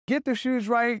Get the shoes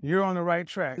right, you're on the right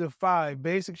track. The 5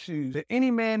 basic shoes that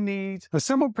any man needs. A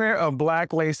simple pair of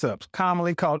black lace-ups,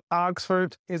 commonly called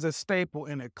Oxfords, is a staple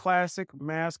in a classic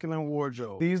masculine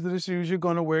wardrobe. These are the shoes you're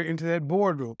going to wear into that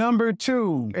boardroom. Number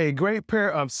 2, a great pair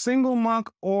of single monk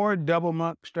or double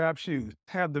monk strap shoes.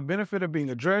 Have the benefit of being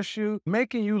a dress shoe,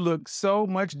 making you look so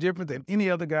much different than any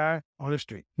other guy on the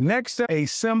street. Next up, a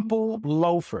simple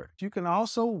loafer. You can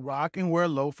also rock and wear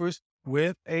loafers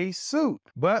with a suit,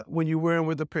 but when you wear them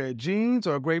with a pair of jeans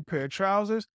or a great pair of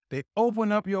trousers, they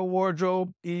open up your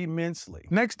wardrobe immensely.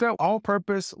 Next up,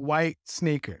 all-purpose white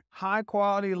sneaker.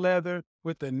 High-quality leather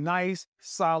with a nice,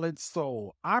 solid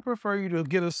sole. I prefer you to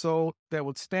get a sole that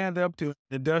would stand up to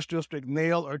industrial strength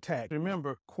nail or tack.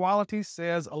 Remember, quality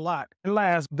says a lot. And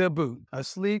last, the boot. A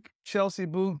sleek Chelsea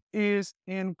boot is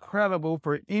incredible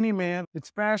for any man. It's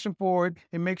fashion forward.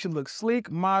 It makes you look sleek,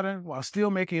 modern, while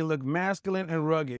still making you look masculine and rugged.